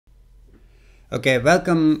Okay,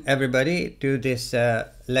 welcome everybody to this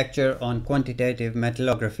lecture on quantitative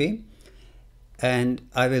metallography. And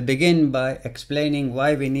I will begin by explaining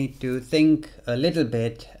why we need to think a little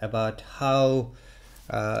bit about how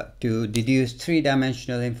to deduce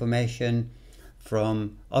three-dimensional information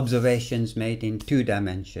from observations made in two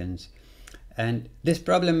dimensions. And this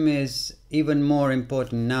problem is even more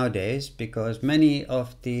important nowadays because many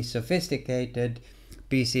of the sophisticated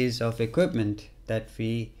pieces of equipment that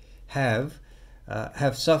we have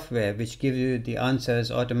software which gives you the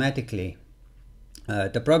answers automatically.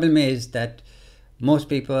 The problem is that most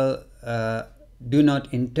people do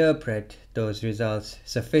not interpret those results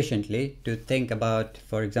sufficiently to think about,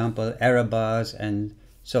 for example, error bars and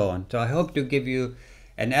so on. So I hope to give you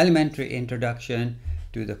an elementary introduction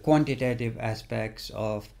to the quantitative aspects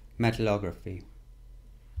of metallography.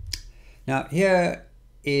 Now here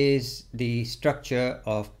is the structure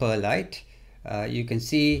of perlite. You can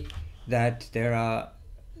see that there are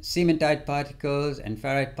cementite particles and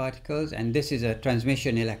ferrite particles, and this is a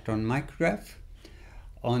transmission electron micrograph.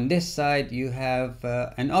 On this side you have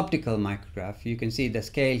an optical micrograph. You can see the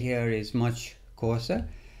scale here is much coarser,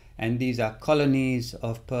 and these are colonies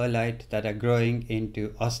of perlite that are growing into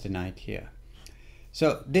austenite here.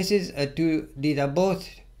 So these are both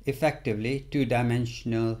effectively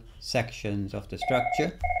two-dimensional sections of the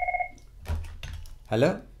structure.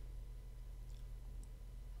 Hello?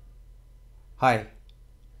 Hi.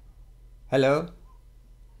 Hello?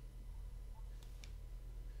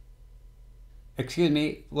 Excuse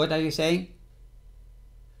me, what are you saying?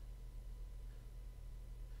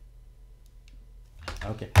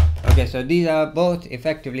 Okay, so these are both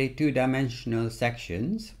effectively two-dimensional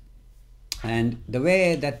sections. And the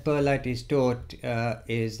way that perlite is taught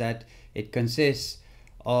is that it consists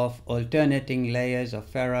of alternating layers of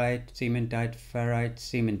ferrite, cementite, ferrite,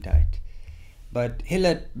 cementite. But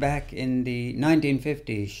Hillett back in the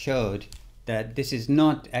 1950s showed that this is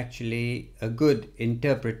not actually a good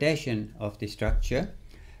interpretation of the structure,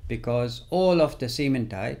 because all of the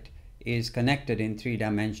cementite is connected in three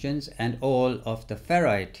dimensions and all of the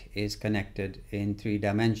ferrite is connected in three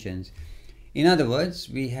dimensions. In other words,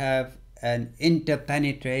 we have an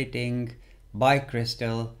interpenetrating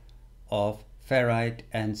bicrystal of ferrite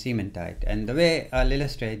and cementite. And the way I'll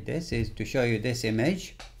illustrate this is to show you this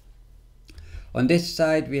image. On this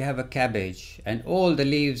side we have a cabbage, and all the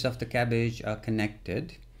leaves of the cabbage are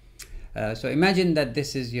connected. So imagine that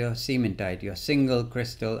this is your cementite, your single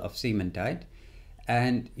crystal of cementite,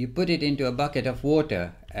 and you put it into a bucket of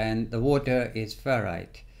water, and the water is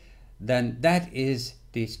ferrite. Then that is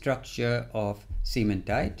the structure of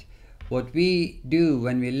cementite. What we do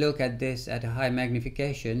when we look at this at a high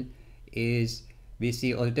magnification is we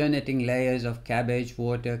see alternating layers of cabbage,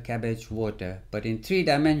 water, but in three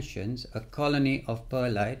dimensions, a colony of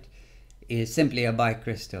perlite is simply a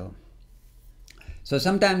bicrystal. So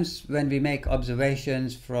sometimes when we make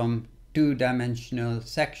observations from two-dimensional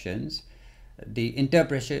sections, the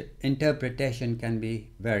interpretation can be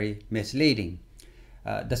very misleading.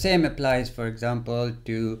 The same applies, for example,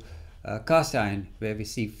 to cast iron, where we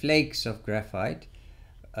see flakes of graphite,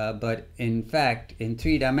 but in fact, in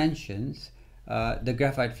three dimensions, the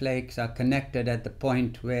graphite flakes are connected at the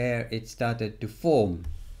point where it started to form.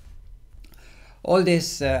 All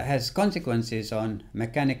this has consequences on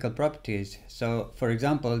mechanical properties. So, for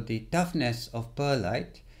example, the toughness of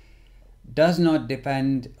perlite does not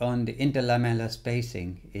depend on the interlamellar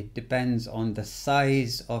spacing. It depends on the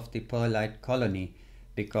size of the perlite colony,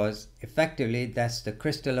 because effectively that's the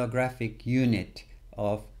crystallographic unit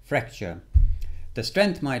of fracture. The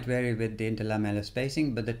strength might vary with the interlamellar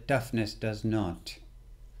spacing, but the toughness does not.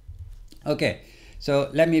 Okay, so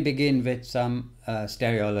let me begin with some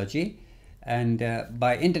stereology. And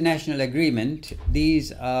by international agreement,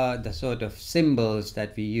 these are the sort of symbols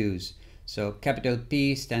that we use. So capital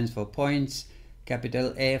P stands for points,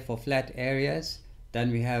 capital A for flat areas.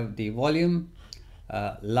 Then we have the volume,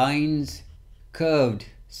 lines, curved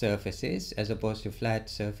surfaces as opposed to flat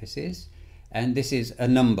surfaces. And this is a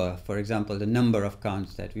number, for example, the number of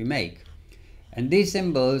counts that we make. And these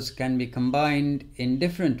symbols can be combined in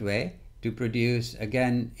different way to produce,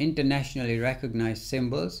 again, internationally recognized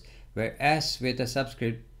symbols, where S with a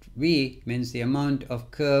subscript V means the amount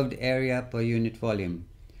of curved area per unit volume.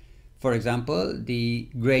 For example, the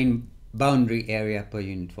grain boundary area per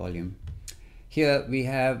unit volume. Here we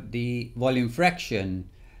have the volume fraction,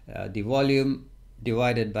 the volume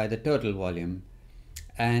divided by the total volume.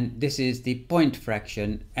 And this is the point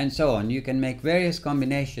fraction, and so on. You can make various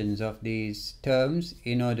combinations of these terms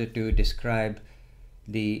in order to describe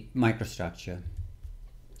the microstructure.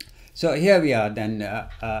 So here we are then.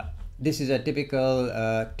 this is a typical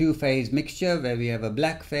two-phase mixture where we have a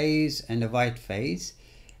black phase and a white phase,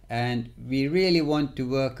 and we really want to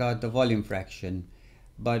work out the volume fraction,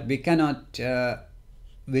 but we cannot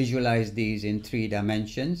visualize these in 3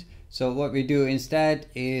 dimensions. So what we do instead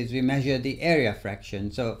is we measure the area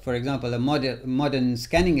fraction. So for example, a modern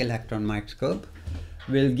scanning electron microscope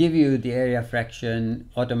will give you the area fraction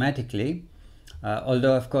automatically,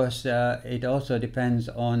 although of course it also depends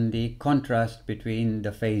on the contrast between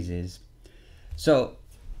the phases. So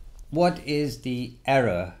what is the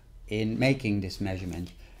error in making this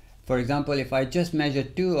measurement? For example, if I just measure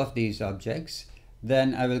 2 of these objects,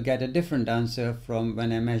 then I will get a different answer from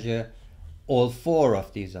when I measure all 4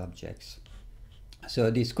 of these objects.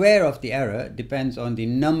 So the square of the error depends on the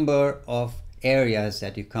number of areas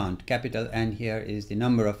that you count. Capital N here is the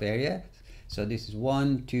number of areas. So this is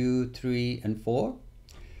 1, 2, 3, and 4.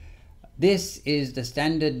 This is the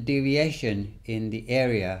standard deviation in the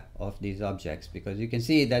area of these objects, because you can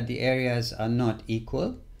see that the areas are not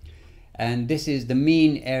equal. And this is the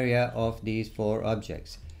mean area of these 4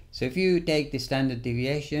 objects. So if you take the standard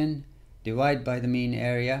deviation, divide by the mean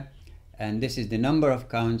area, and this is the number of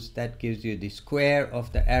counts, that gives you the square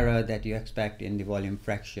of the error that you expect in the volume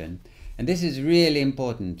fraction. And this is really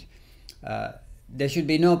important. There should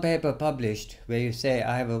be no paper published where you say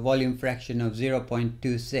I have a volume fraction of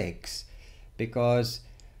 0.26, because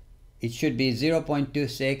it should be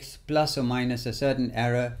 0.26 plus or minus a certain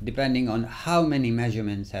error depending on how many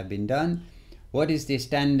measurements have been done, what is the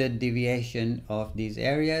standard deviation of these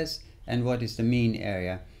areas, and what is the mean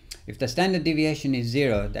area. If the standard deviation is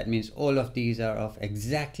 0, that means all of these are of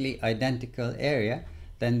exactly identical area,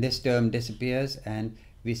 then this term disappears and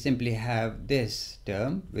we simply have this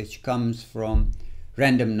term which comes from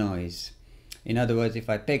random noise. In other words, if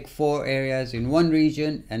I pick 4 areas in one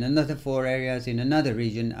region and another 4 areas in another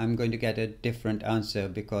region, I'm going to get a different answer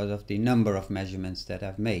because of the number of measurements that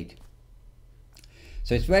I've made.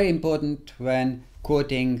 So it's very important when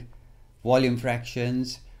quoting volume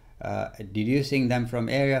fractions, deducing them from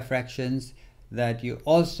area fractions, that you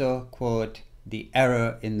also quote the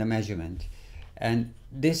error in the measurement. And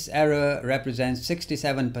this error represents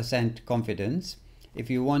 67% confidence. If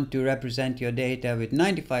you want to represent your data with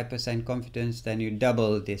 95% confidence, then you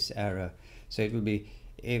double this error. So it will be,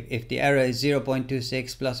 if the error is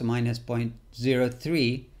 0.26 plus or minus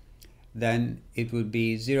 0.03, then it would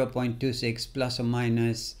be 0.26 plus or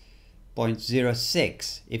minus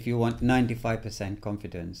 0.06 if you want 95%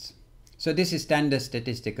 confidence. So this is standard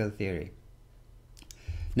statistical theory.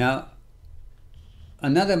 Now,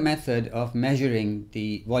 another method of measuring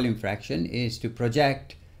the volume fraction is to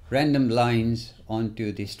project random lines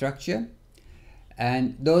onto the structure,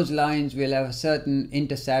 and those lines will have a certain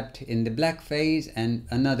intercept in the black phase and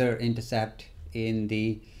another intercept in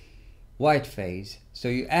the white phase. So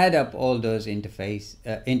you add up all those intercepts,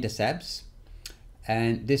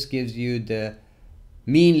 and this gives you the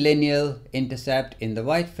mean lineal intercept in the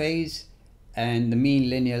white phase and the mean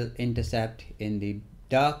lineal intercept in the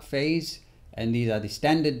dark phase, and these are the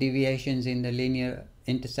standard deviations in the linear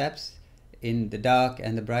intercepts in the dark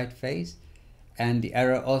and the bright phase. And the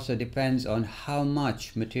error also depends on how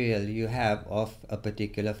much material you have of a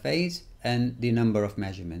particular phase and the number of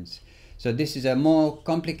measurements. So this is a more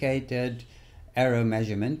complicated error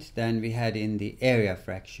measurement than we had in the area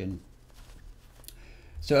fraction.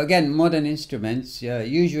 So again, modern instruments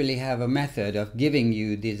usually have a method of giving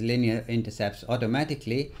you these linear intercepts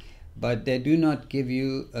automatically, but they do not give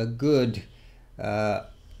you a good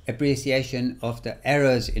appreciation of the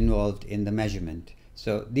errors involved in the measurement.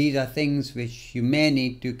 So these are things which you may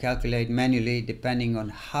need to calculate manually depending on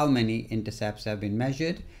how many intercepts have been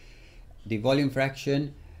measured, the volume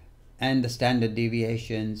fraction, and the standard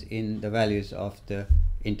deviations in the values of the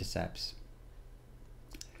intercepts.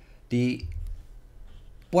 The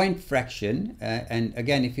point fraction, and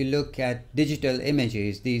again, if you look at digital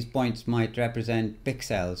images, these points might represent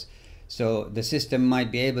pixels. So the system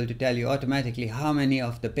might be able to tell you automatically how many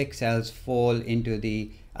of the pixels fall into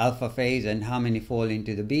the alpha phase and how many fall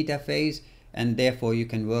into the beta phase, and therefore you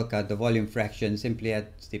can work out the volume fraction simply as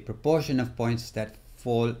the proportion of points that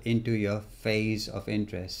fall into your phase of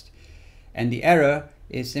interest. And the error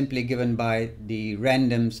is simply given by the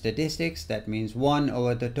random statistics. That means 1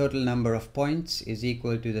 over the total number of points is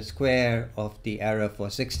equal to the square of the error for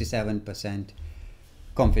 67%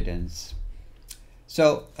 confidence.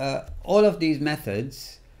 So all of these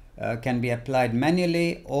methods can be applied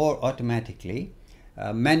manually or automatically.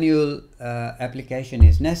 Manual application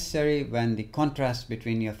is necessary when the contrast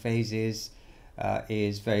between your phases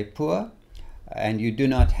is very poor and you do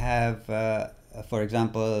not have, for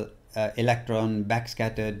example, electron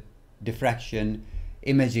backscattered diffraction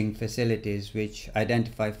imaging facilities which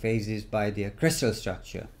identify phases by their crystal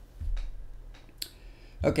structure.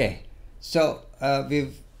 Okay, so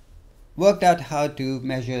we've worked out how to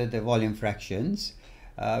measure the volume fractions.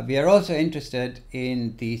 We are also interested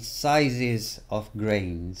in the sizes of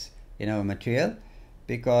grains in our material,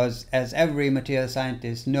 because as every material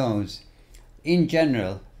scientist knows, in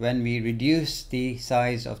general, when we reduce the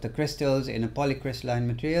size of the crystals in a polycrystalline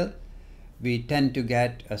material, we tend to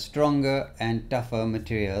get a stronger and tougher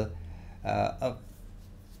material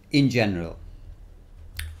in general.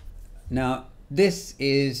 Now, this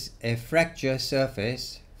is a fracture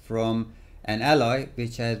surface from an alloy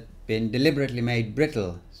which has been deliberately made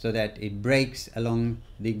brittle so that it breaks along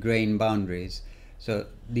the grain boundaries. So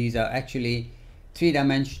these are actually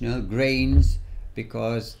three-dimensional grains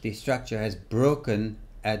because the structure has broken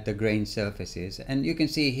at the grain surfaces. And you can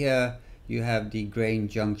see here you have the grain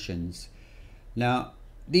junctions. Now,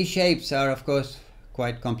 these shapes are of course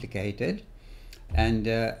quite complicated, and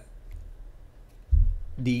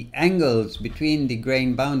the angles between the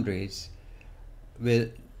grain boundaries will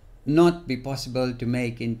not be possible to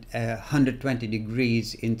make in 120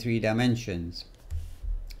 degrees in 3 dimensions.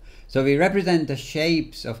 So we represent the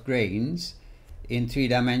shapes of grains in 3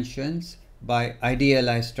 dimensions by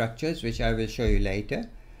idealized structures, which I will show you later.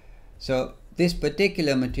 So this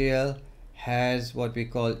particular material has what we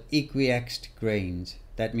call equiaxed grains.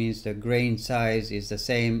 That means the grain size is the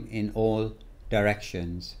same in all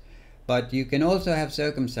directions. But you can also have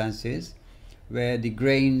circumstances where the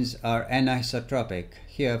grains are anisotropic.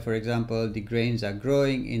 Here, for example, the grains are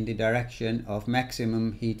growing in the direction of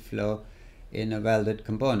maximum heat flow in a welded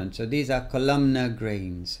component. So these are columnar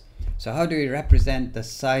grains. So how do we represent the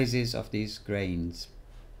sizes of these grains?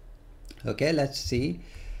 Okay, let's see.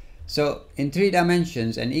 So in 3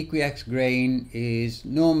 dimensions, an equiax grain is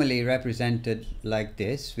normally represented like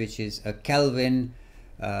this, which is a Kelvin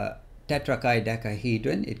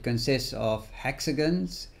tetrachedecahedron. It consists of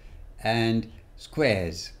hexagons and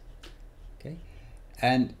squares. Okay,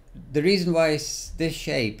 and the reason why this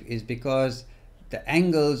shape is because the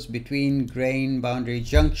angles between grain boundary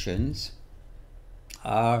junctions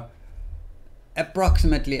are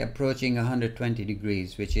approximately approaching 120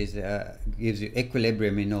 degrees, which is gives you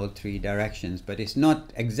equilibrium in all 3 directions, but it's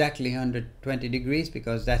not exactly 120 degrees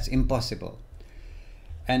because that's impossible.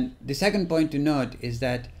 And the second point to note is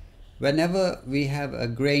that whenever we have a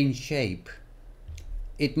grain shape,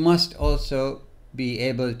 it must also be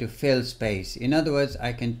able to fill space. In other words,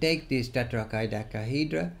 I can take these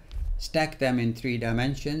tetrachedecahedra, stack them in 3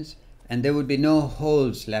 dimensions, and there would be no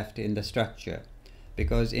holes left in the structure,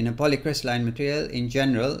 because in a polycrystalline material, in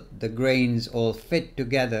general, the grains all fit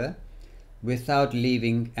together without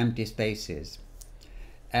leaving empty spaces.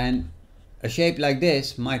 And a shape like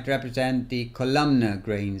this might represent the columnar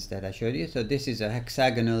grains that I showed you. So this is a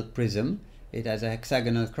hexagonal prism. It has a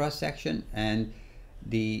hexagonal cross section, and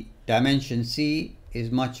the dimension C is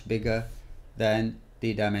much bigger than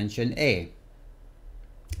the dimension A.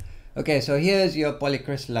 Okay, so here's your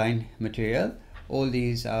polycrystalline material. All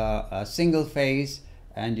these are single phase,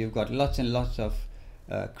 and you've got lots and lots of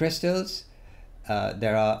crystals.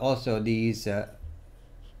 There are also these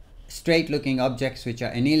straight looking objects which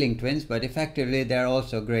are annealing twins, but effectively they're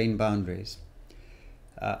also grain boundaries.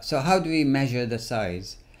 So how do we measure the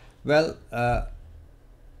size? Well,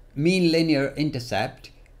 mean linear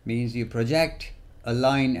intercept means you project a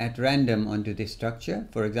line at random onto this structure,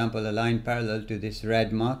 for example a line parallel to this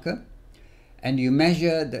red marker, and you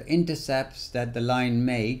measure the intercepts that the line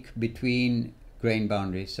make between grain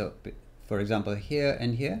boundaries. So for example here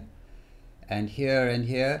and here, and here and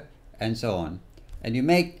here, and so on, and you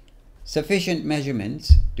make sufficient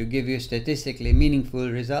measurements to give you statistically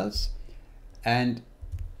meaningful results, and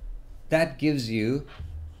that gives you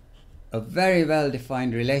a very well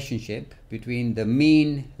defined relationship between the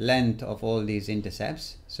mean length of all these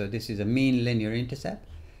intercepts. So this is a mean linear intercept,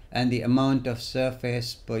 and the amount of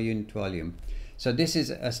surface per unit volume. So this is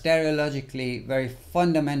a stereologically very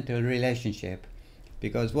fundamental relationship,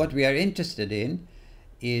 because what we are interested in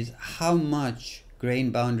is how much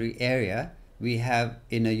grain boundary area we have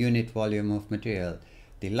in a unit volume of material.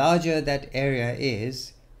 The larger that area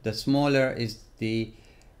is, the smaller is the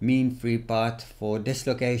mean free path for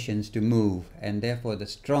dislocations to move, and therefore the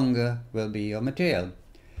stronger will be your material.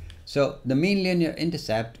 So the mean linear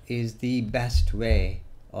intercept is the best way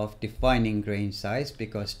of defining grain size,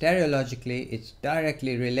 because stereologically it's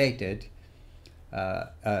directly related,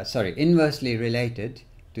 inversely related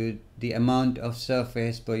to the amount of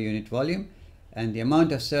surface per unit volume, and the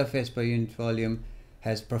amount of surface per unit volume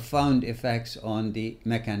has profound effects on the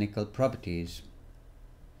mechanical properties.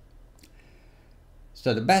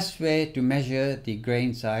 So the best way to measure the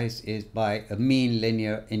grain size is by a mean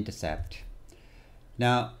linear intercept.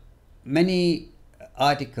 Now, many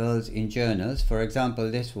articles in journals, for example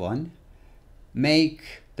this one, make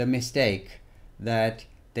the mistake that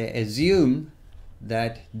they assume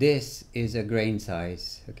that this is a grain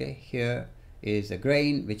size. Okay, here is a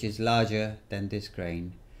grain which is larger than this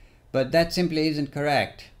grain. But that simply isn't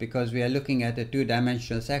correct, because we are looking at a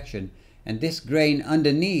two-dimensional section, and this grain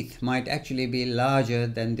underneath might actually be larger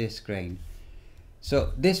than this grain.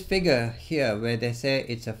 So this figure here, where they say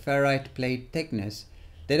it's a ferrite plate thickness,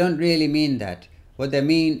 they don't really mean that. What they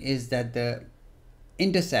mean is that the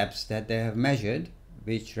intercepts that they have measured,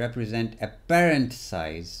 which represent apparent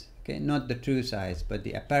size, okay, not the true size, but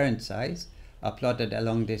the apparent size, are plotted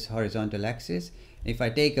along this horizontal axis. If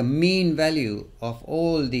I take a mean value of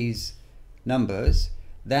all these numbers,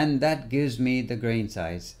 then that gives me the grain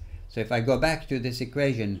size. So if I go back to this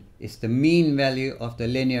equation, it's the mean value of the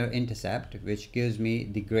linear intercept which gives me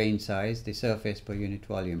the grain size, the surface per unit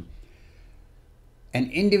volume. An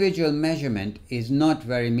individual measurement is not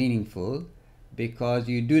very meaningful, because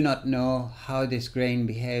you do not know how this grain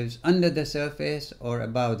behaves under the surface or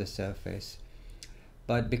above the surface.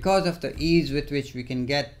 But because of the ease with which we can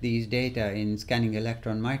get these data in scanning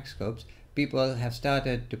electron microscopes, people have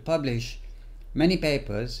started to publish many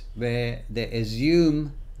papers where they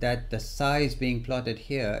assume that the size being plotted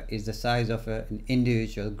here is the size of an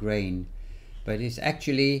individual grain, but it's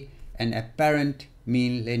actually an apparent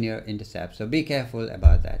mean linear intercept. So be careful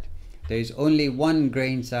about that. There is only one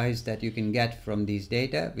grain size that you can get from these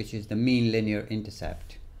data, which is the mean linear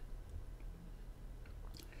intercept.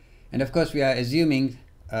 And of course we are assuming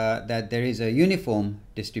that there is a uniform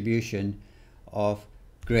distribution of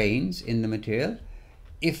grains in the material.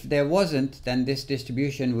 If there wasn't, then this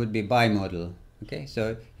distribution would be bimodal. Okay,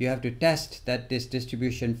 so you have to test that this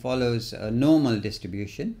distribution follows a normal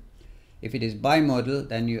distribution. If it is bimodal,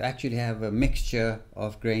 then you actually have a mixture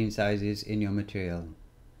of grain sizes in your material.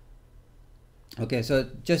 Okay, so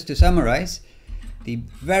just to summarize, the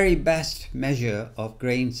very best measure of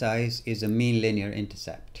grain size is a mean linear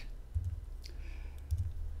intercept.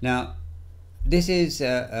 Now, this is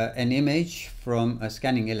an image from a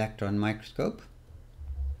scanning electron microscope,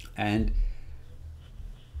 and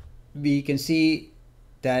we can see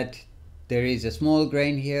that there is a small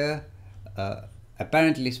grain here,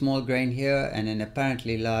 apparently small grain here, and an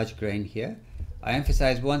apparently large grain here. I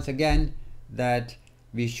emphasize once again that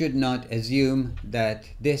we should not assume that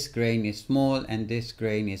this grain is small and this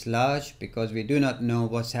grain is large, because we do not know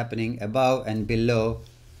what's happening above and below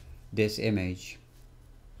this image.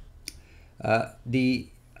 The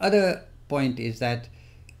other point is that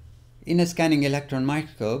in a scanning electron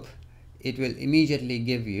microscope, it will immediately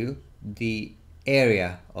give you the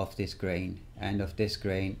area of this grain and of this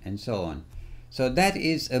grain and so on. So that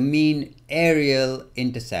is a mean areal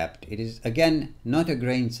intercept. It is again not a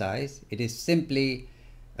grain size, it is simply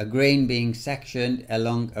a grain being sectioned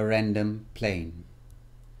along a random plane.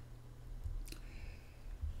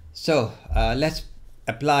 So let's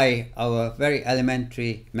apply our very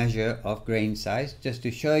elementary measure of grain size, just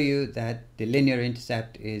to show you that the linear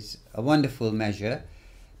intercept is a wonderful measure,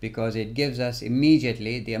 because it gives us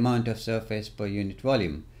immediately the amount of surface per unit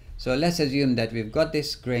volume. So let's assume that we've got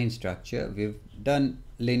this grain structure, we've done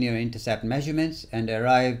linear intercept measurements and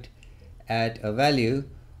arrived at a value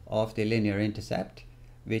of the linear intercept,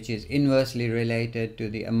 which is inversely related to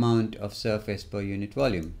the amount of surface per unit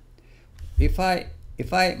volume. If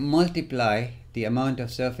I multiply the amount of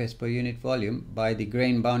surface per unit volume by the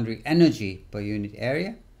grain boundary energy per unit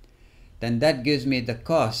area, then that gives me the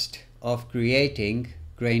cost of creating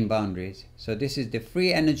grain boundaries. So this is the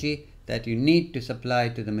free energy that you need to supply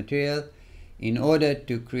to the material in order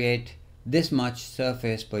to create this much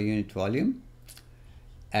surface per unit volume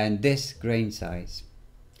and this grain size.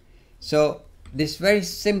 So this very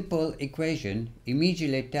simple equation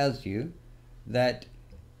immediately tells you that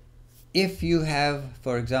if you have,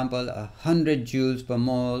 for example, 100 joules per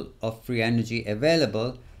mole of free energy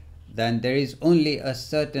available, then there is only a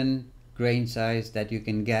certain grain size that you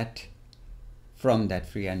can get from that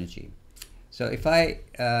free energy. So if I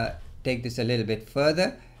take this a little bit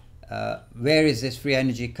further, where is this free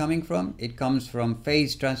energy coming from? It comes from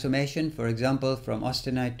phase transformation, for example, from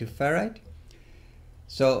austenite to ferrite.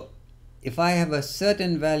 So if I have a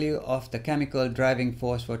certain value of the chemical driving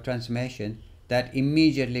force for transformation, that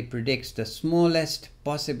immediately predicts the smallest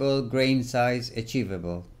possible grain size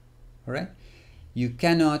achievable. All right? You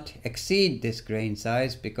cannot exceed this grain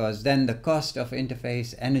size, because then the cost of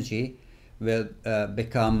interface energy will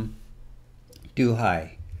become too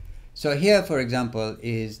high. So here, for example,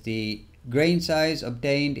 is the grain size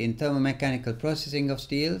obtained in thermomechanical processing of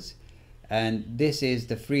steels, and this is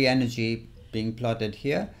the free energy being plotted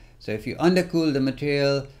here. So if you undercool the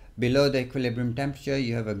material below the equilibrium temperature,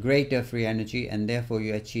 you have a greater free energy, and therefore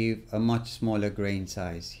you achieve a much smaller grain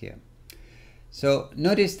size here. So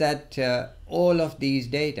notice that all of these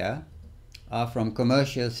data are from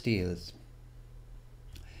commercial steels,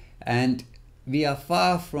 and we are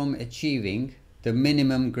far from achieving the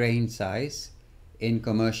minimum grain size in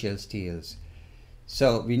commercial steels.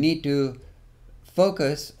 So we need to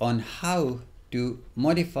focus on how to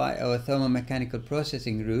modify our thermomechanical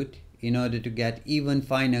processing route in order to get even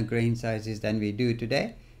finer grain sizes than we do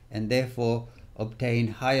today, and therefore obtain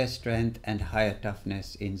higher strength and higher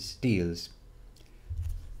toughness in steels.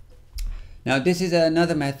 Now this is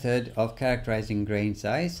another method of characterizing grain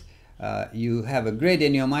size. You have a grid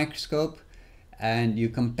in your microscope, and you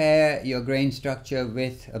compare your grain structure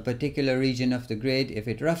with a particular region of the grid. If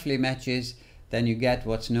it roughly matches, then you get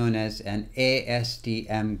what's known as an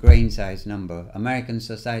ASTM grain size number, American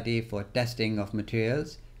Society for Testing of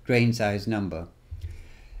Materials grain size number.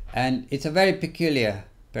 And it's a very peculiar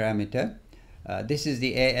parameter. This is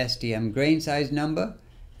the ASTM grain size number,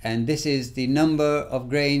 and this is the number of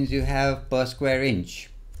grains you have per square inch,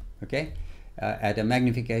 okay, at a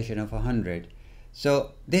magnification of 100.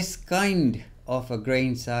 So this kind of a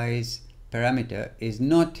grain size parameter is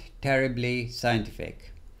not terribly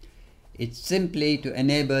scientific. It's simply to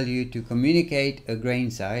enable you to communicate a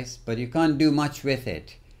grain size, but you can't do much with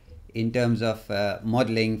it in terms of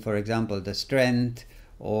modeling, for example, the strength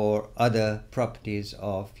or other properties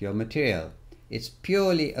of your material. It's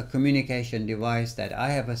purely a communication device that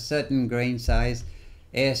I have a certain grain size,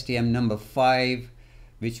 ASTM number 5,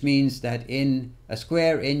 which means that in a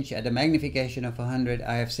square inch at a magnification of 100,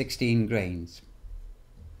 I have 16 grains.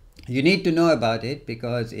 You need to know about it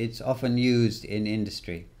because it's often used in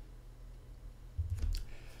industry.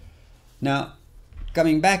 Now,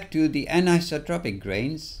 coming back to the anisotropic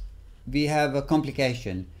grains, we have a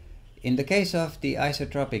complication. In the case of the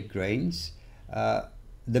isotropic grains,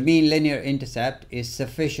 the mean linear intercept is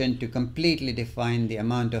sufficient to completely define the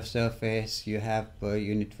amount of surface you have per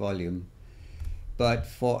unit volume. But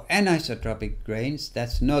for anisotropic grains,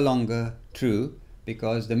 that's no longer true,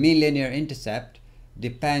 because the mean linear intercept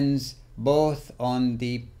depends both on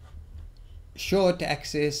the short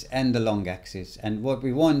axis and the long axis, and what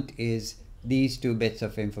we want is these two bits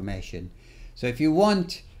of information. So if you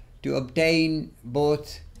want to obtain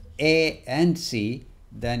both A and C,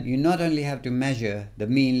 then you not only have to measure the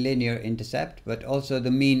mean linear intercept, but also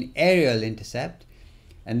the mean areal intercept,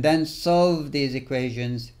 and then solve these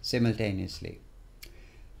equations simultaneously.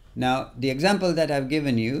 Now, the example that I've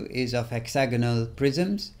given you is of hexagonal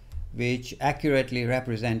prisms, which accurately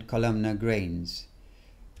represent columnar grains.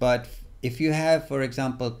 But if you have, for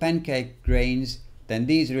example, pancake grains, then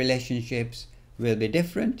these relationships will be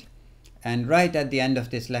different. And right at the end of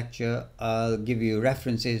this lecture, I'll give you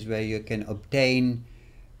references where you can obtain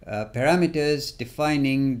parameters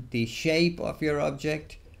defining the shape of your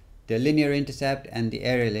object, the linear intercept, and the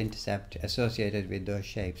areal intercept associated with those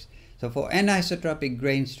shapes. So for anisotropic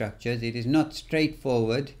grain structures, it is not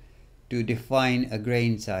straightforward to define a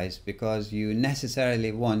grain size, because you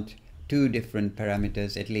necessarily want two different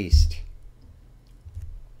parameters at least.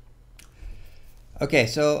 Okay,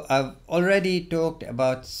 so I've already talked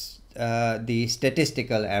about the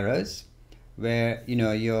statistical errors, where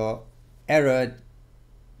your error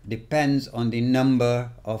depends on the number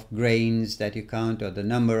of grains that you count, or the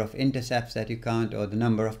number of intercepts that you count, or the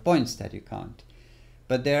number of points that you count.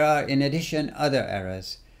 But there are, in addition, other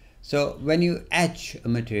errors. So when you etch a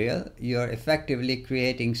material, you're effectively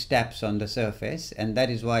creating steps on the surface, and that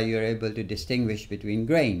is why you're able to distinguish between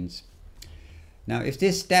grains. Now, if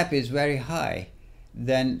this step is very high,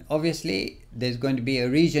 then obviously there's going to be a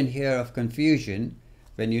region here of confusion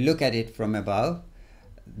when you look at it from above,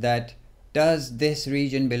 that does this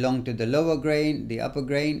region belong to the lower grain, the upper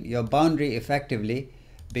grain? Your boundary effectively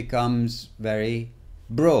becomes very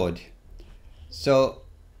broad. So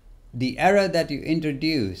the error that you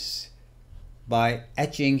introduce by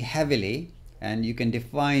etching heavily, and you can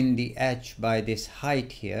define the etch by this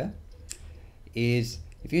height here, is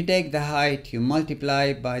if you take the height, you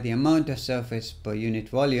multiply by the amount of surface per unit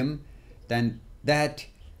volume, then that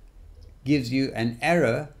gives you an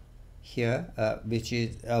error here, which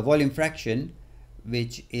is a volume fraction,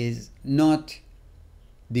 which is not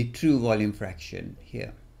the true volume fraction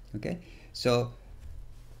here. Okay, so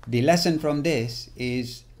the lesson from this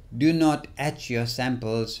is, do not etch your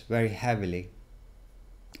samples very heavily.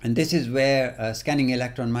 And this is where a scanning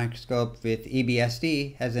electron microscope with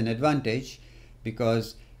EBSD has an advantage,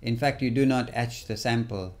 because in fact you do not etch the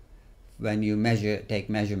sample when you take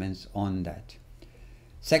measurements on that.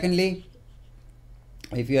 Secondly,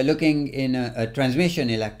 if you are looking in a transmission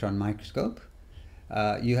electron microscope,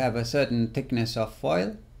 you have a certain thickness of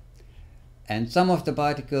foil, and some of the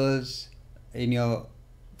particles in your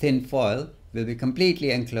thin foil will be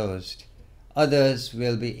completely enclosed. Others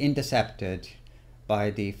will be intercepted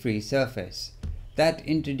by the free surface. That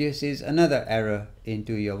introduces another error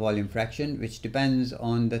into your volume fraction, which depends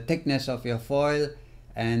on the thickness of your foil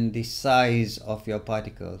and the size of your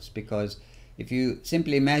particles, because if you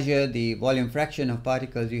simply measure the volume fraction of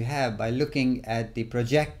particles you have by looking at the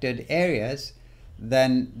projected areas,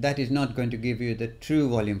 then that is not going to give you the true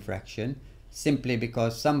volume fraction, simply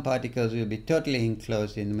because some particles will be totally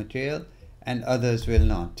enclosed in the material and others will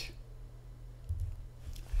not.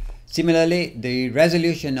 Similarly, the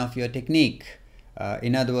resolution of your technique,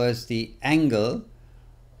 in other words, the angle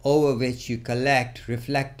over which you collect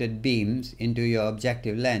reflected beams into your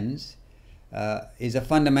objective lens, is a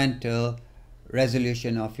fundamental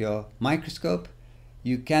resolution of your microscope.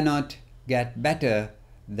 You cannot get better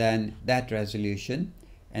than that resolution,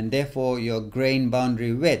 and therefore your grain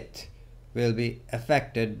boundary width will be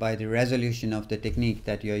affected by the resolution of the technique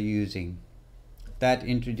that you are using. That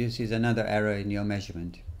introduces another error in your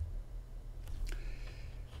measurement.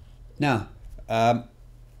 Now,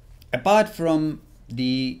 apart from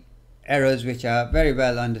the errors which are very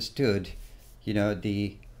well understood,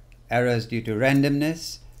 the errors due to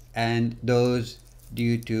randomness and those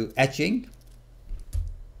due to etching,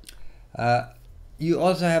 you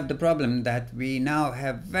also have the problem that we now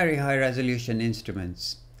have very high resolution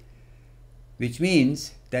instruments, which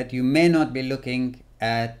means that you may not be looking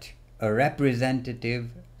at a representative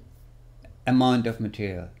amount of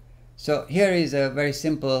material. So here is a very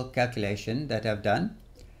simple calculation that I've done.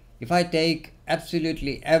 If I take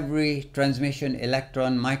absolutely every transmission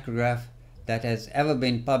electron micrograph that has ever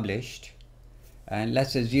been published, and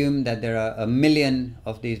let's assume that there are 1 million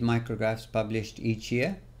of these micrographs published each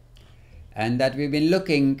year, and that we've been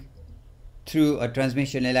looking through a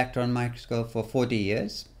transmission electron microscope for 40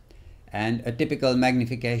 years, and a typical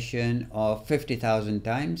magnification of 50,000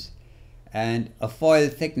 times, and a foil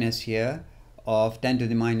thickness here of 10 to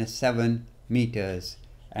the minus 7 meters,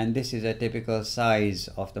 and this is a typical size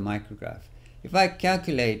of the micrograph. If I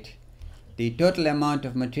calculate the total amount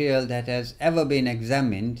of material that has ever been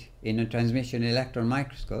examined in a transmission electron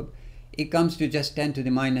microscope, it comes to just 10 to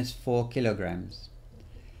the minus 4 kilograms,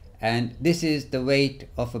 and this is the weight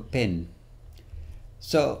of a pin.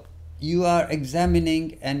 So you are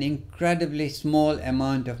examining an incredibly small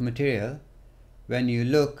amount of material when you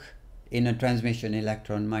look in a transmission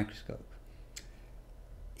electron microscope.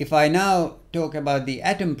 If I now talk about the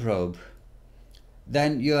atom probe,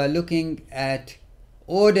 then you are looking at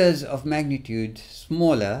orders of magnitude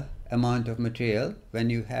smaller amount of material when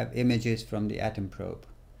you have images from the atom probe.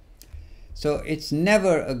 So it's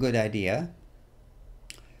never a good idea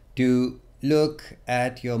to look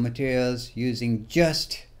at your materials using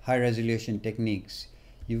just high resolution techniques.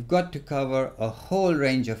 You've got to cover a whole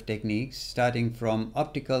range of techniques, starting from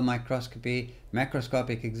optical microscopy,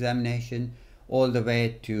 macroscopic examination, all the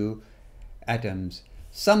way to atoms.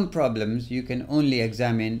 Some problems you can only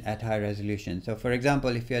examine at high resolution. So for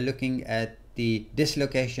example, if you're looking at the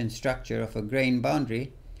dislocation structure of a grain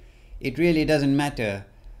boundary, it really doesn't matter.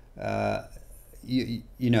 You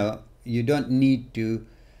don't need to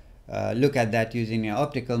look at that using an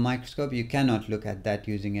optical microscope. You cannot look at that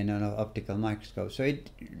using an optical microscope. So it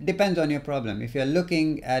depends on your problem. If you're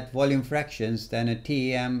looking at volume fractions, then a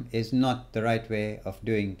TEM is not the right way of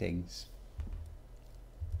doing things.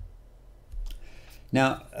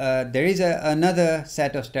 Now, there is another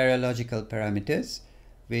set of stereological parameters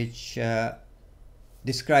which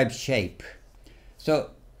describe shape.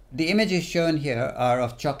 So the images shown here are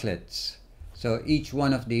of chocolates. So each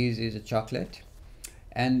one of these is a chocolate,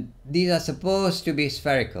 and these are supposed to be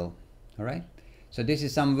spherical. All right. So this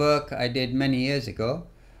is some work I did many years ago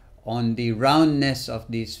on the roundness of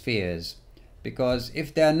these spheres, because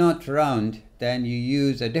if they are not round, then you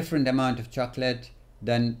use a different amount of chocolate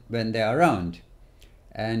than when they are round.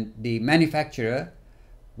 And the manufacturer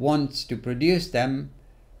wants to produce them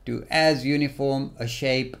to as uniform a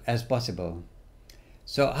shape as possible.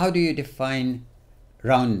 So how do you define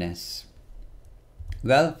roundness?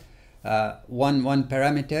 Well, one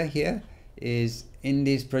parameter here is in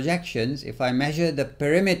these projections, if I measure the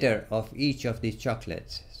perimeter of each of these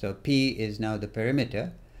chocolates, so P is now the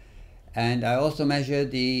perimeter, and I also measure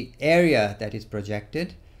the area that is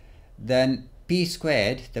projected, then P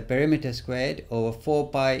squared, the perimeter squared, over 4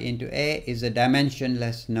 pi into A is a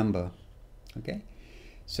dimensionless number. Okay,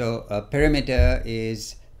 so a perimeter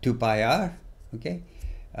is 2 pi r. Okay,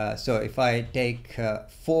 So if I take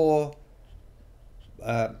 2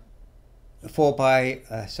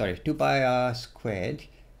 pi r squared,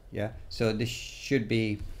 yeah, so this should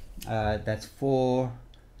be that's 4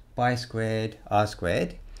 pi squared r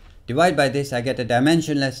squared. Divide by this, I get a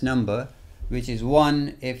dimensionless number, which is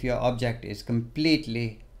 1 if your object is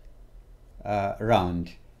completely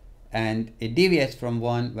round, and it deviates from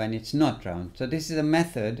 1 when it's not round. So this is a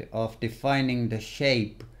method of defining the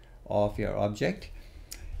shape of your object,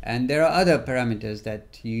 and there are other parameters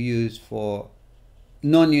that you use for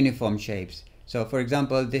non-uniform shapes. So for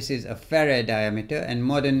example, this is a Faraday diameter, and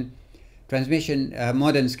modern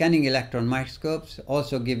scanning electron microscopes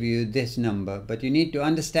also give you this number, but you need to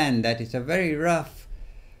understand that it's a very rough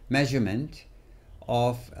measurement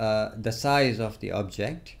of the size of the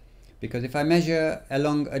object, because if I measure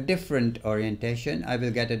along a different orientation, I will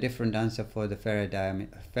get a different answer for the Faraday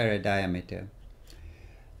diameter.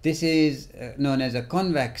 This is known as a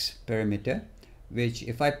convex perimeter, which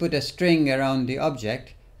if I put a string around the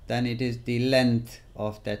object, then it is the length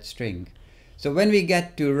of that string. So when we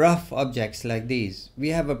get to rough objects like these, we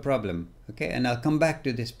have a problem, okay? And I'll come back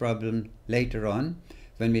to this problem later on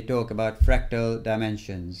when we talk about fractal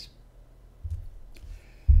dimensions.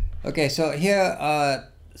 Okay, so here are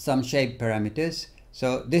some shape parameters.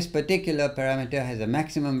 So this particular parameter has a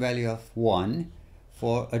maximum value of 1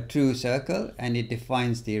 for a true circle, and it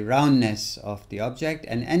defines the roundness of the object,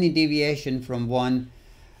 and any deviation from 1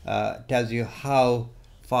 tells you how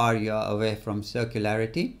far you are away from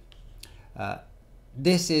circularity.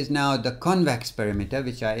 This is now the convex perimeter,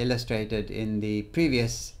 which I illustrated in the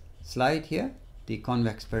previous slide here, the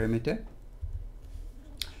convex perimeter.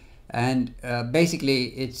 And basically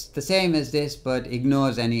it's the same as this, but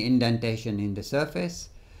ignores any indentation in the surface.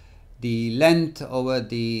 The length over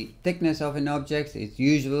the thickness of an object is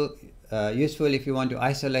useful if you want to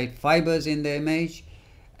isolate fibers in the image,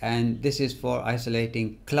 and this is for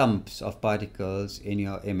isolating clumps of particles in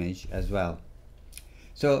your image as well.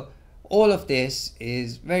 So all of this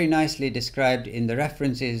is very nicely described in the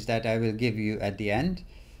references that I will give you at the end,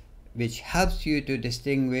 which helps you to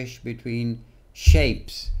distinguish between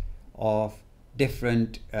shapes of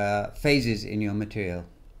different phases in your material.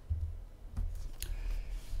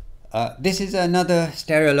 This is another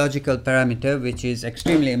stereological parameter which is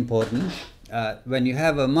extremely important. When you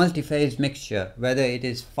have a multi-phase mixture, whether it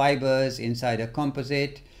is fibers inside a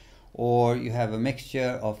composite or you have a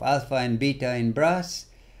mixture of alpha and beta in brass,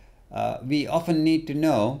 we often need to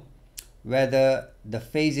know whether the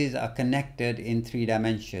phases are connected in 3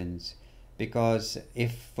 dimensions. Because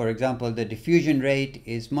if, for example, the diffusion rate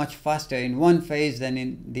is much faster in one phase than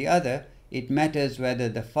in the other, it matters whether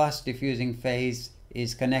the fast diffusing phase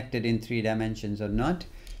is connected in 3 dimensions or not.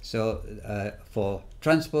 So for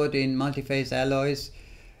transport in multiphase alloys,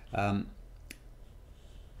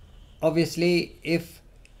 obviously if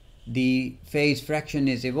the phase fraction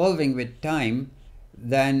is evolving with time,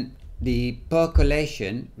 then the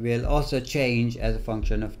percolation will also change as a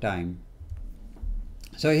function of time.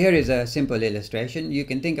 So here is a simple illustration. You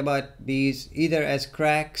can think about these either as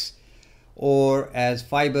cracks or as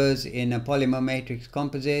fibers in a polymer matrix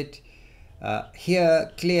composite.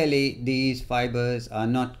 Here clearly these fibers are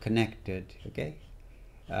not connected, okay,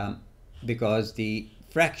 because the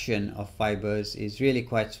fraction of fibers is really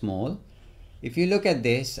quite small. If you look at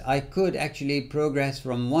this, I could actually progress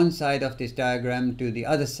from one side of this diagram to the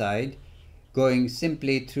other side, going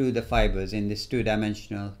simply through the fibers in this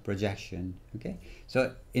 2-dimensional projection, okay.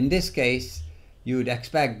 So in this case, you would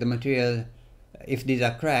expect the material, if these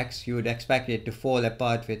are cracks, you would expect it to fall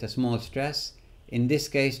apart with a small stress. In this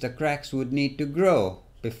case, the cracks would need to grow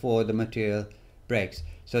before the material breaks.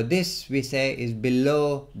 So this, we say, is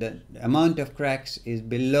below, the amount of cracks is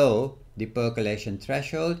below the percolation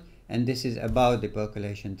threshold, and this is above the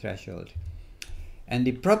percolation threshold. And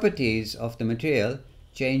the properties of the material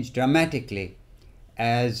change dramatically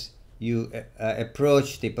as you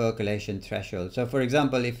approach the percolation threshold. So for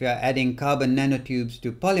example, if you are adding carbon nanotubes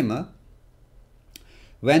to polymer,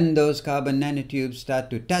 when those carbon nanotubes start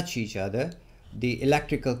to touch each other, the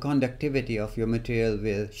electrical conductivity of your material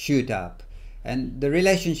will shoot up. And the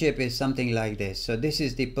relationship is something like this. So this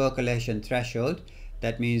is the percolation threshold.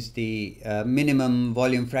 That means the minimum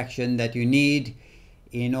volume fraction that you need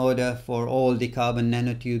in order for all the carbon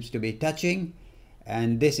nanotubes to be touching.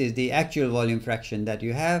 And this is the actual volume fraction that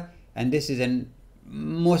you have. And this is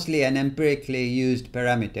mostly an empirically used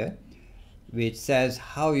parameter, which says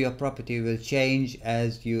how your property will change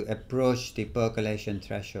as you approach the percolation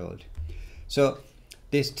threshold. So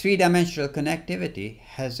this 3-dimensional connectivity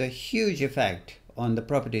has a huge effect on the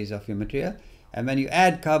properties of your material. And when you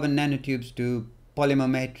add carbon nanotubes to polymer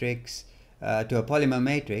matrix to a polymer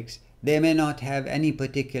matrix, they may not have any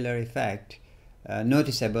particular effect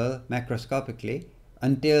noticeable macroscopically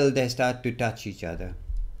until they start to touch each other.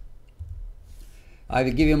 I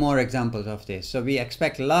will give you more examples of this. So we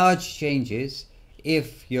expect large changes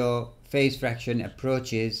if your phase fraction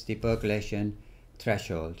approaches the percolation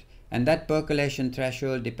threshold. And that percolation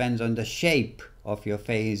threshold depends on the shape of your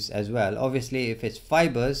phase as well. Obviously, if it's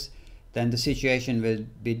fibers, then the situation will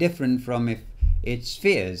be different from if it's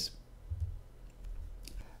spheres.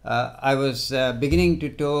 I was beginning to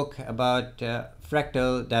talk about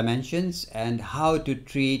fractal dimensions and how to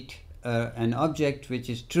treat an object which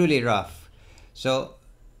is truly rough. So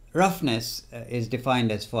roughness is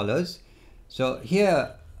defined as follows. So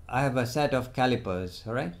here I have a set of calipers,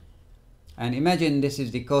 all right? And imagine this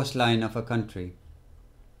is the coastline of a country.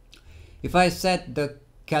 If I set the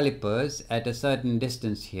calipers at a certain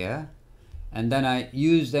distance here, and then I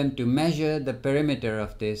use them to measure the perimeter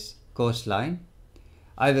of this coastline,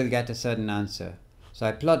 I will get a certain answer. So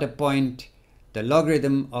I plot a point, the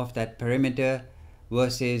logarithm of that perimeter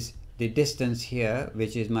versus the distance here,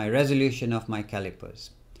 which is my resolution of my calipers.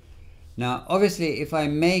 Now, obviously, if I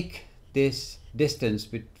make this distance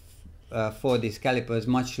for these calipers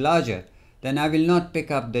much larger, then I will not pick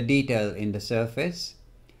up the detail in the surface.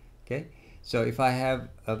 Okay, so if I have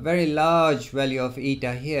a very large value of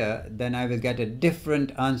eta here, then I will get a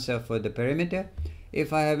different answer for the perimeter.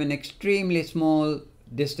 If I have an extremely small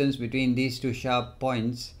distance between these two sharp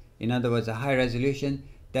points, in other words a high resolution,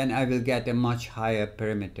 then I will get a much higher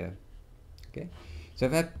perimeter. Okay, so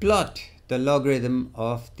if I plot the logarithm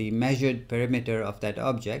of the measured perimeter of that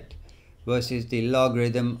object versus the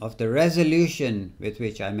logarithm of the resolution with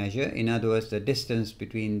which I measure, in other words the distance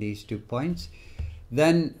between these 2 points,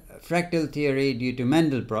 then fractal theory due to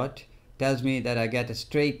Mandelbrot tells me that I get a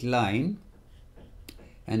straight line,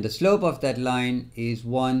 and the slope of that line is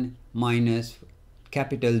 1 minus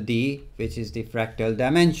capital D, which is the fractal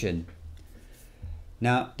dimension.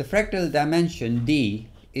 Now the fractal dimension D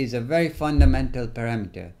is a very fundamental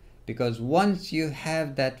parameter, because once you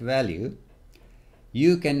have that value,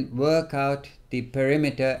 you can work out the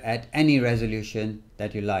perimeter at any resolution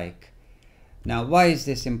that you like. Now, why is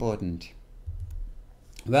this important?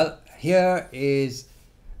 Well, here is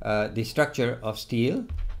the structure of steel,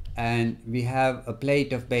 and we have a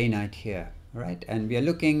plate of bainite here, right? And we are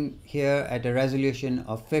looking here at a resolution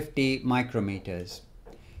of 50 micrometers.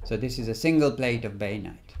 So this is a single plate of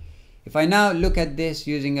bainite. If I now look at this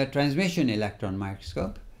using a transmission electron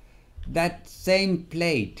microscope, that same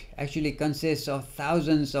plate actually consists of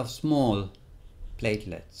thousands of small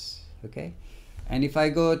platelets, okay? And if I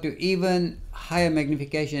go to even higher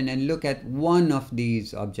magnification and look at one of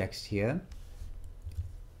these objects here,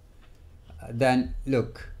 then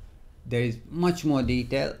look, there is much more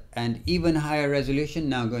detail and even higher resolution,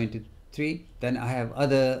 now going to 3, then I have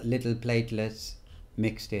other little platelets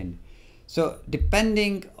mixed in. So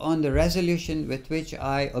depending on the resolution with which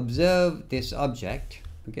I observe this object,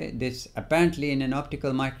 okay, this apparently in an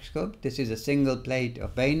optical microscope, this is a single plate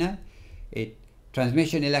of bainite.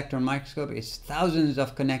 Transmission electron microscope is thousands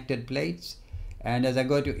of connected plates, and as I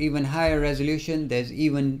go to even higher resolution, there's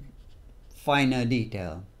even finer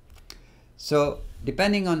detail. So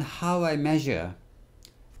depending on how I measure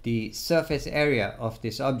the surface area of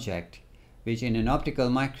this object, which in an optical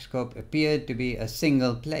microscope appeared to be a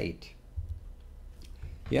single plate,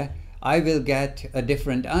 yeah, I will get a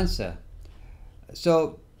different answer.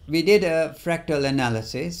 So we did a fractal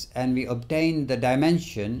analysis and we obtained the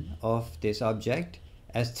dimension of this object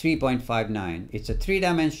as 3.59. It's a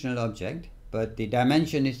three-dimensional object, but the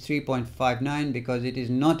dimension is 3.59 because it is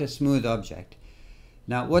not a smooth object.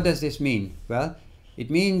 Now, what does this mean? Well, it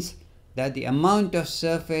means that the amount of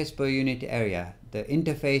surface per unit area, the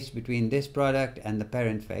interface between this product and the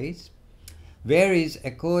parent phase, varies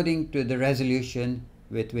according to the resolution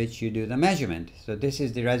with which you do the measurement. So this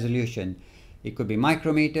is the resolution. It could be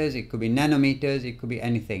micrometers, it could be nanometers, it could be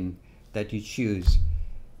anything that you choose.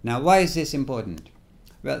 Now, why is this important?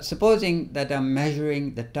 Well, supposing that I'm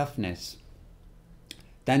measuring the toughness,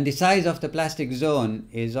 then the size of the plastic zone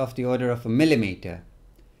is of the order of a millimeter.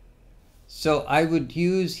 So I would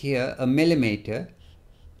use here a millimeter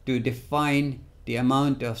to define the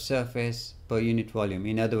amount of surface per unit volume.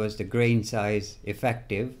 In other words, the grain size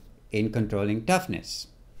effective in controlling toughness.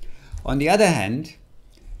 On the other hand,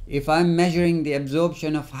 if I'm measuring the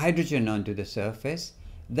absorption of hydrogen onto the surface,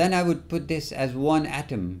 then I would put this as one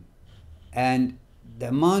atom, and the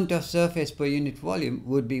amount of surface per unit volume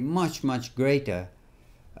would be much, much greater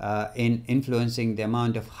in influencing the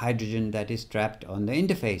amount of hydrogen that is trapped on the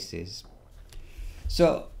interfaces.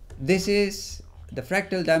 So this is, the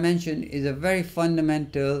fractal dimension is a very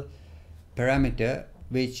fundamental parameter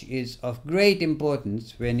which is of great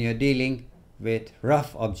importance when you're dealing with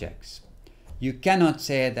rough objects. You cannot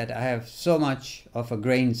say that I have so much of a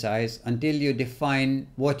grain size until you define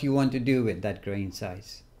what you want to do with that grain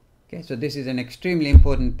size. Okay, so this is an extremely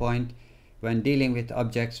important point when dealing with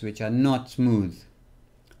objects which are not smooth.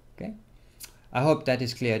 Okay, I hope that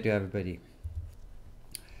is clear to everybody.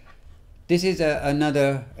 This is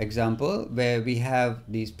another example where we have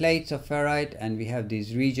these plates of ferrite and we have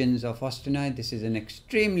these regions of austenite. This is an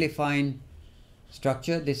extremely fine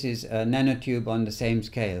structure. This is a nanotube on the same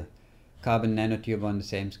scale, carbon nanotube on the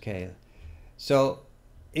same scale. So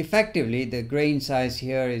effectively the grain size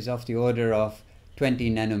here is of the order of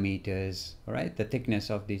 20 nanometers, all right, the thickness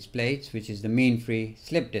of these plates, which is the mean free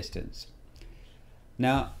slip distance.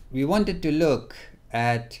 Now we wanted to look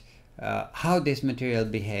at how this material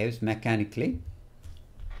behaves mechanically,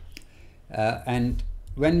 and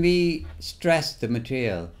when we stress the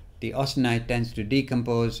material, the austenite tends to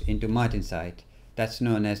decompose into martensite. That's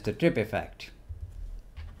known as the trip effect.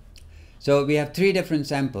 So we have three different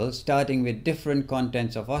samples starting with different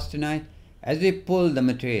contents of austenite. As we pull the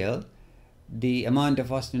material, the amount of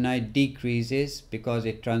austenite decreases because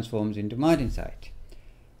it transforms into martensite.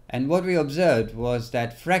 And what we observed was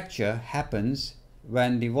that fracture happens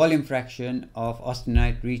when the volume fraction of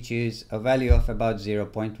austenite reaches a value of about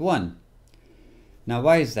 0.1. Now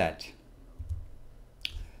why is that?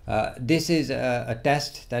 This is a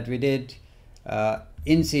test that we did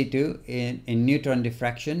in situ in neutron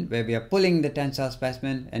diffraction, where we are pulling the tensile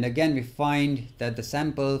specimen, and again we find that the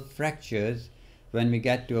sample fractures when we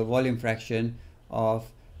get to a volume fraction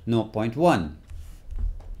of 0.1.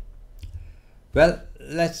 Well,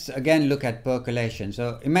 let's again look at percolation.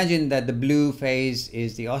 So imagine that the blue phase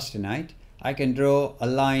is the austenite. I can draw a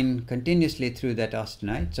line continuously through that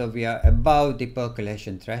austenite, so we are above the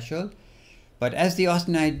percolation threshold. But as the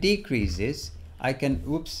austenite decreases, I can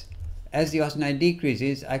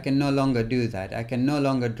no longer do that. I can no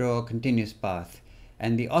longer draw a continuous path.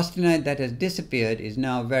 And the austenite that has disappeared is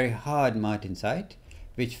now very hard martensite,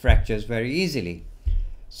 which fractures very easily.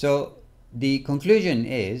 So the conclusion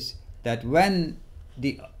is that when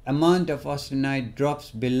the amount of austenite drops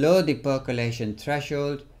below the percolation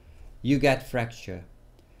threshold, you get fracture.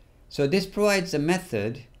 So this provides a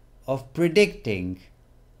method of predicting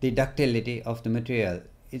the ductility of the material.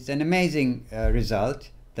 It's an amazing result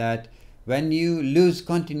that when you lose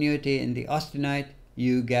continuity in the austenite,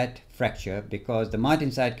 you get fracture because the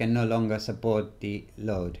martensite can no longer support the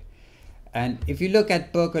load. And if you look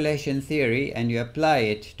at percolation theory and you apply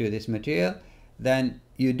it to this material, then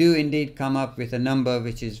you do indeed come up with a number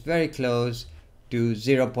which is very close to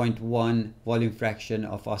 0.1 volume fraction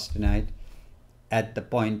of austenite at the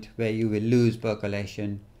point where you will lose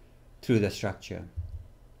percolation through the structure.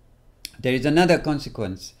 There is another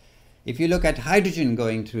consequence. If you look at hydrogen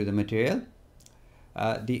going through the material,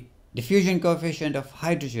 the diffusion coefficient of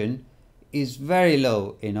hydrogen is very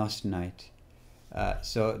low in austenite.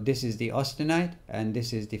 So this is the austenite and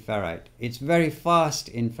this is the ferrite. It's very fast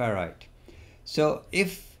in ferrite. So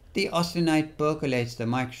if the austenite percolates the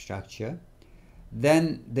microstructure,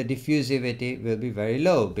 then the diffusivity will be very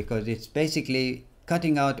low because it's basically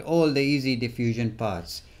cutting out all the easy diffusion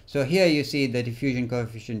parts. So here you see the diffusion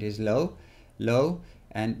coefficient is low,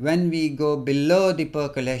 and when we go below the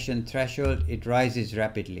percolation threshold, it rises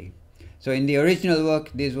rapidly. So in the original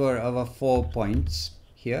work, these were our 4 points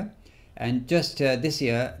here, and just this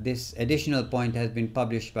year, this additional point has been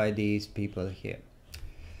published by these people here.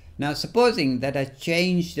 Now supposing that I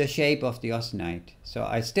change the shape of the austenite, so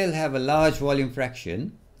I still have a large volume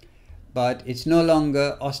fraction, but it's no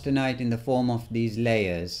longer austenite in the form of these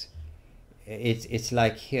layers. It's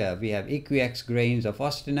like here, we have EQX grains of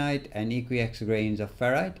austenite and EQX grains of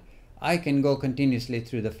ferrite. I can go continuously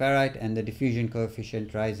through the ferrite and the diffusion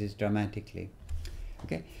coefficient rises dramatically.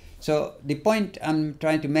 Okay, so the point I'm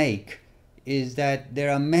trying to make is that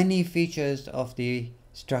there are many features of the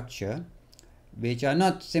structure which are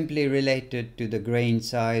not simply related to the grain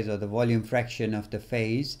size or the volume fraction of the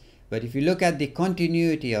phase, but if you look at the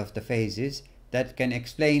continuity of the phases, that can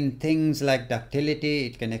explain things like ductility,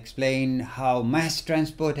 it can explain how mass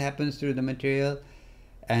transport happens through the material,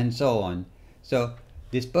 and so on. So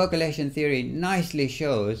this percolation theory nicely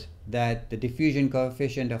shows that the diffusion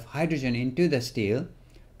coefficient of hydrogen into the steel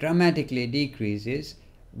dramatically decreases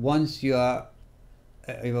once your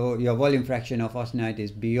volume fraction of austenite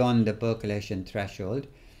is beyond the percolation threshold.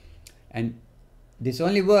 And this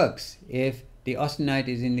only works if the austenite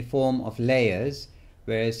is in the form of layers,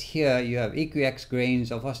 whereas here you have EQX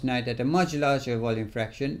grains of austenite at a much larger volume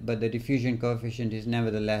fraction, but the diffusion coefficient is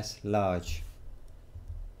nevertheless large.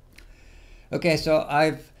 Okay, so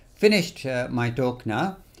I've finished my talk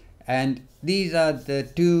now, and these are the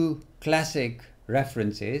two classic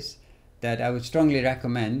references that I would strongly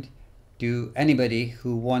recommend to anybody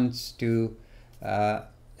who wants to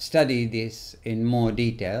study this in more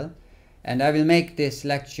detail. And I will make this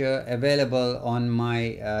lecture available on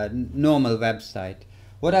my normal website.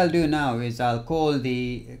 What I'll do now is I'll call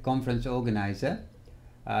the conference organizer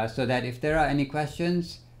so that if there are any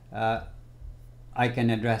questions, I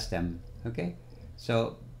can address them. Okay?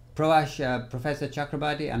 So, Professor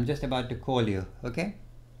Chakraborti, I'm just about to call you. Okay?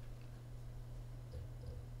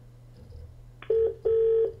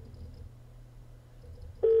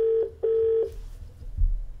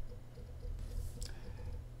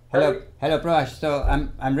 Hello, Pravash. So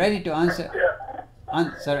I'm ready to answer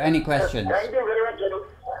any questions. Thank you very much.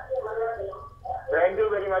 Thank you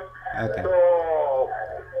very much. Okay. So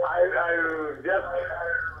I'll just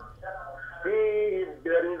see if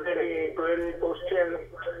there is any query, question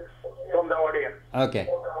from the audience. Okay.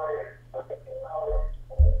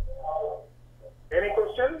 Any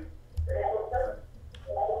question?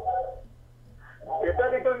 If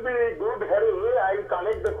it will be good, Harry, I'll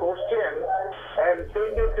collect the question and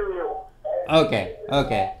send it to you.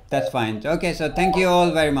 Okay, that's fine. Okay, so thank you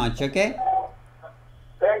all very much. Okay.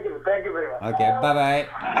 Thank you very much. Okay, bye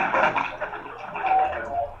bye.